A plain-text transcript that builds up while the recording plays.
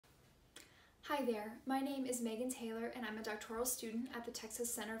Hi there, my name is Megan Taylor and I'm a doctoral student at the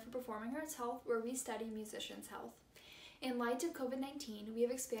Texas Center for Performing Arts Health, where we study musicians' health. In light of COVID-19, we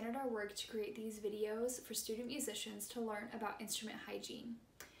have expanded our work to create these videos for student musicians to learn about instrument hygiene.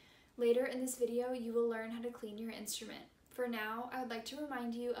 Later in this video, you will learn how to clean your instrument. For now, I would like to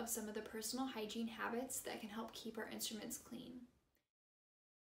remind you of some of the personal hygiene habits that can help keep our instruments clean.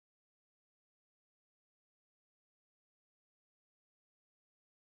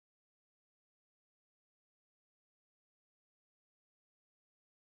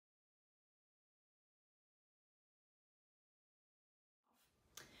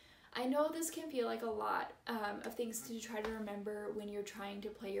 I know this can feel like a lot of things to try to remember when you're trying to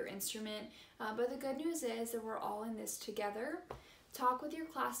play your instrument, but the good news is that we're all in this together. Talk with your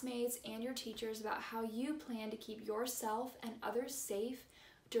classmates and your teachers about how you plan to keep yourself and others safe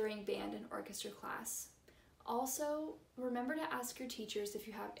during band and orchestra class. Also, remember to ask your teachers if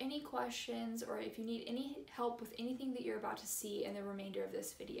you have any questions or if you need any help with anything that you're about to see in the remainder of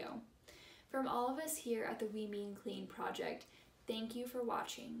this video. From all of us here at the We Mean Clean project, thank you for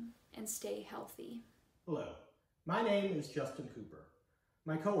watching and stay healthy. Hello, my name is Justin Cooper.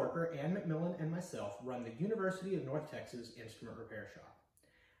 My coworker Ann McMillan and myself run the University of North Texas Instrument Repair Shop.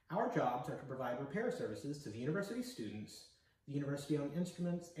 Our jobs are to provide repair services to the university students, the university-owned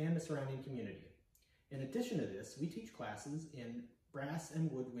instruments, and the surrounding community. In addition to this, we teach classes in brass and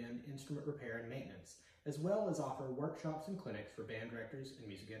woodwind instrument repair and maintenance, as well as offer workshops and clinics for band directors and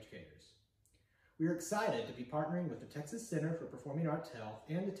music educators. We are excited to be partnering with the Texas Center for Performing Arts Health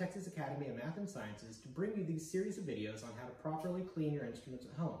and the Texas Academy of Math and Sciences to bring you these series of videos on how to properly clean your instruments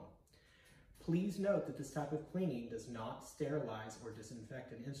at home. Please note that this type of cleaning does not sterilize or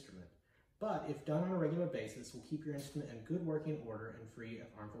disinfect an instrument, but if done on a regular basis, will keep your instrument in good working order and free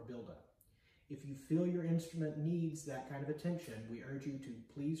of harmful buildup. If you feel your instrument needs that kind of attention, we urge you to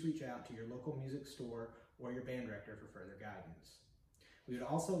please reach out to your local music store or your band director for further guidance. We would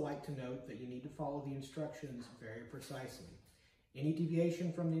also like to note that you need to follow the instructions very precisely. Any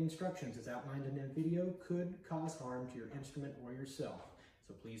deviation from the instructions as outlined in the video could cause harm to your instrument or yourself,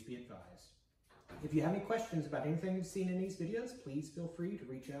 so please be advised. If you have any questions about anything you've seen in these videos, please feel free to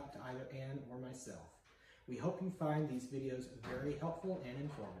reach out to either Ann or myself. We hope you find these videos very helpful and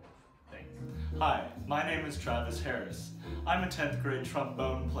informative. Thanks. Hi, my name is Travis Harris. I'm a 10th grade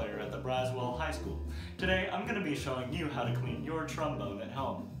trombone player at the Braswell High School. Today I'm going to be showing you how to clean your trombone at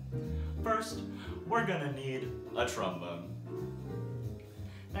home. First, we're going to need a trombone.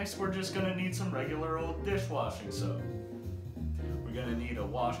 Next, we're just going to need some regular old dishwashing soap. We're going to need a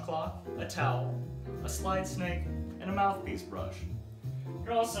washcloth, a towel, a slide snake, and a mouthpiece brush.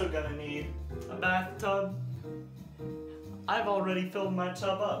 You're also going to need a bathtub. I've already filled my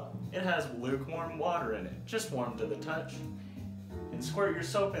tub up. It has lukewarm water in it, just warm to the touch. And squirt your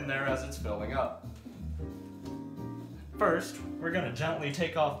soap in there as it's filling up. First, we're going to gently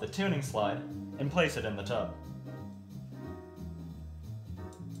take off the tuning slide and place it in the tub.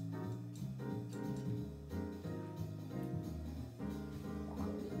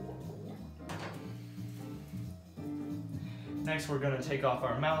 Next, we're going to take off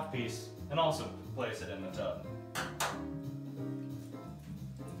our mouthpiece and also place it in the tub.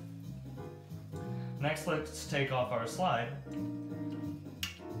 Next, let's take off our slide,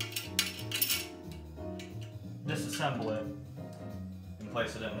 disassemble it, and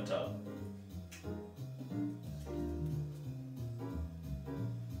place it in the tub.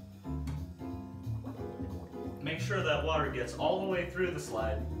 Make sure that water gets all the way through the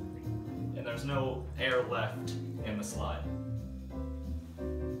slide and there's no air left in the slide.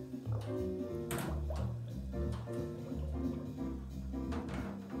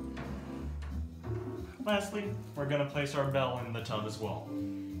 Lastly, we're going to place our bell in the tub as well.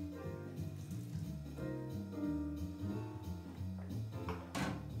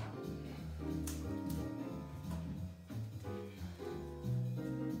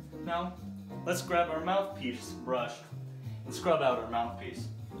 Now, let's grab our mouthpiece brush and scrub out our mouthpiece.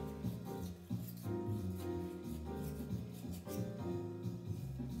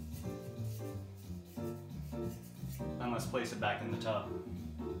 And let's place it back in the tub.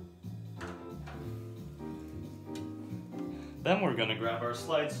 Then we're going to grab our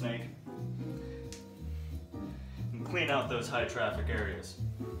slide snake and clean out those high traffic areas.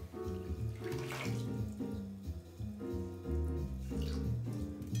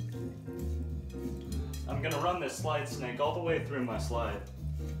 I'm going to run this slide snake all the way through my slide,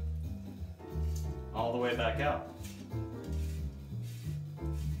 all the way back out.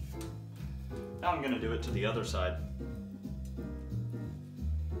 Now I'm going to do it to the other side.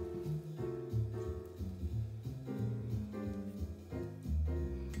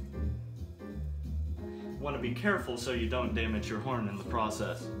 want to be careful so you don't damage your horn in the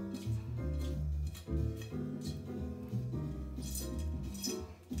process.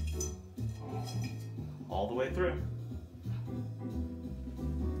 All the way through.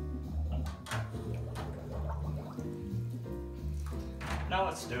 Now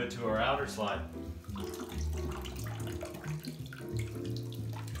let's do it to our outer slide.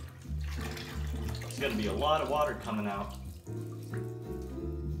 There's going to be a lot of water coming out.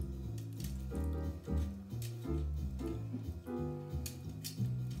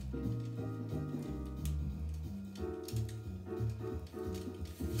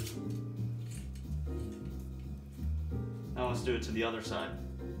 Now let's do it to the other side.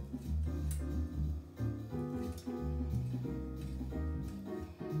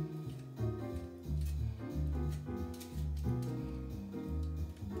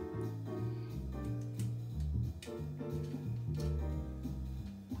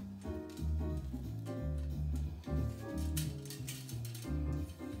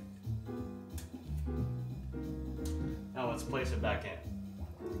 Now let's place it back in.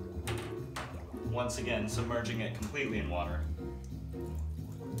 Once again, submerging it completely in water.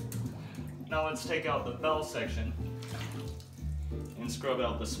 Now let's take out the bell section and scrub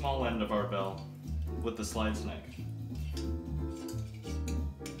out the small end of our bell with the slide snake.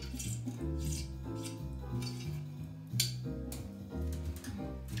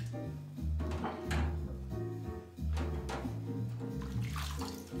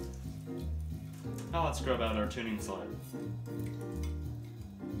 Now let's scrub out our tuning slide.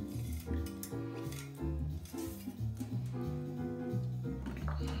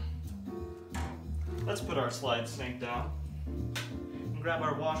 Let's put our slide snake down and grab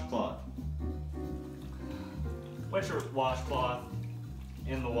our washcloth. Wet your washcloth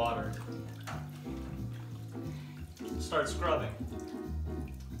in the water. Start scrubbing.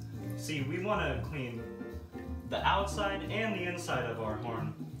 See, we want to clean the outside and the inside of our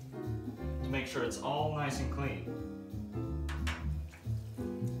horn to make sure it's all nice and clean.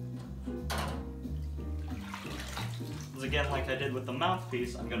 Again, like I did with the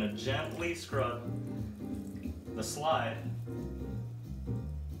mouthpiece, I'm going to gently scrub the slide.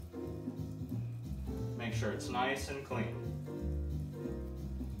 Make sure it's nice and clean.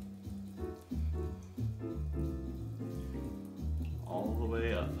 All the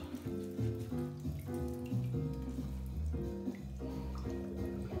way up.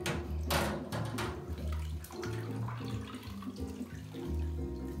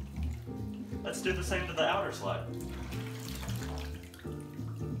 Let's do the same to the outer slide.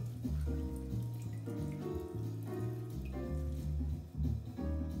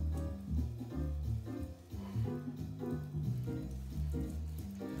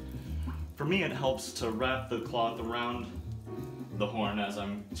 For me, it helps to wrap the cloth around the horn as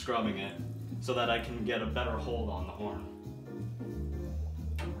I'm scrubbing it so that I can get a better hold on the horn.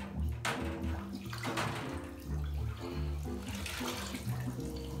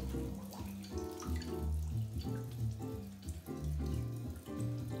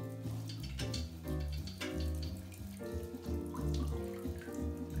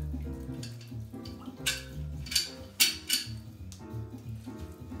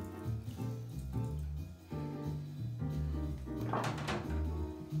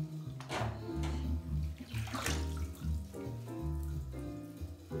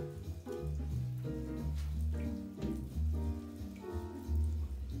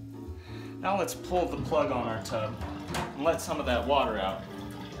 Now let's pull the plug on our tub and let some of that water out.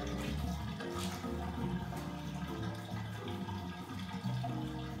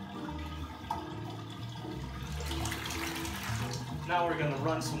 Now we're going to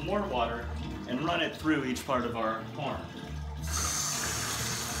run some more water and run it through each part of our horn.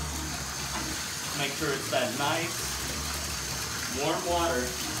 Make sure it's that nice, warm water,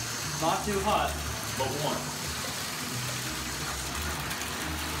 not too hot, but warm.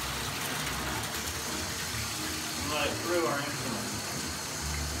 Run it through our instrument.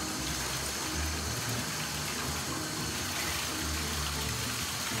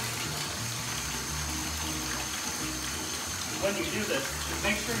 When you do this,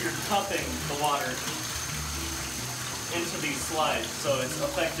 make sure you're cupping the water into these slides so it's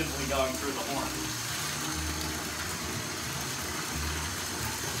effectively going through the horn.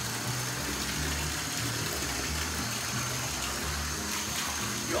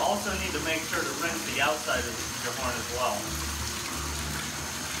 You also need to make sure to rinse the outside of your horn as well.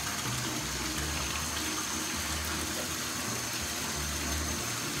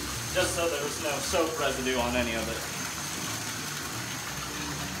 Just so there's no soap residue on any of it.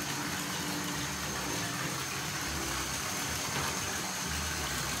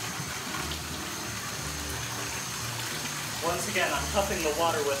 Once again, I'm cupping the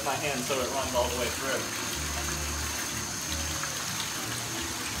water with my hand so it runs all the way through.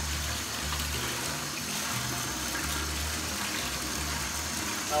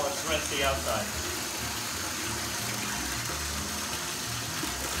 Now let's rinse the outside.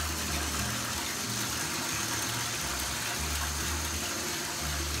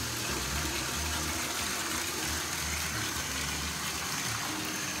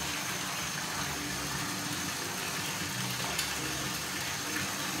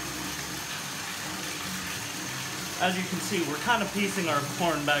 As you can see, we're kind of piecing our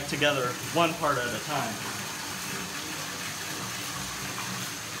horn back together one part at a time.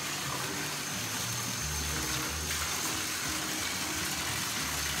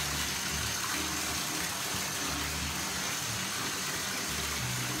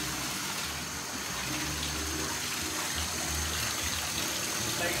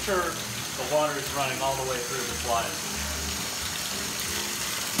 Make sure the water is running all the way through the slides.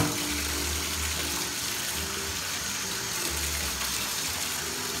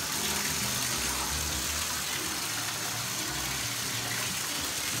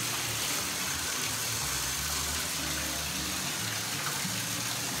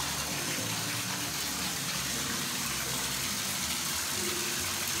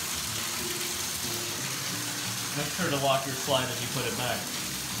 Make sure to lock your slide as you put it back.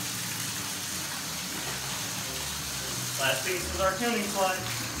 Last piece is our tuning slide.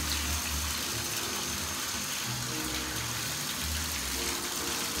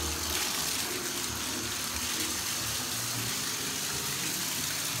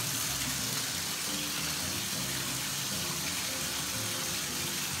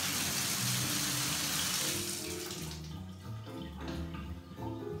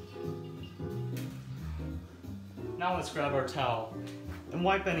 Now let's grab our towel and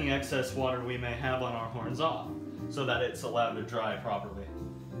wipe any excess water we may have on our horns off so that it's allowed to dry properly.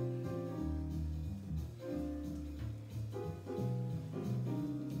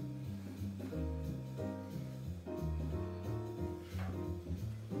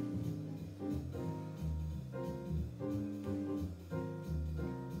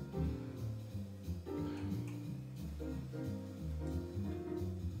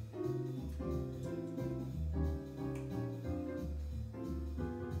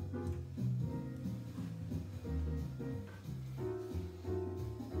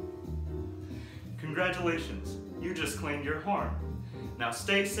 Congratulations, you just cleaned your horn. Now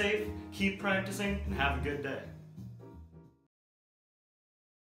stay safe, keep practicing, and have a good day.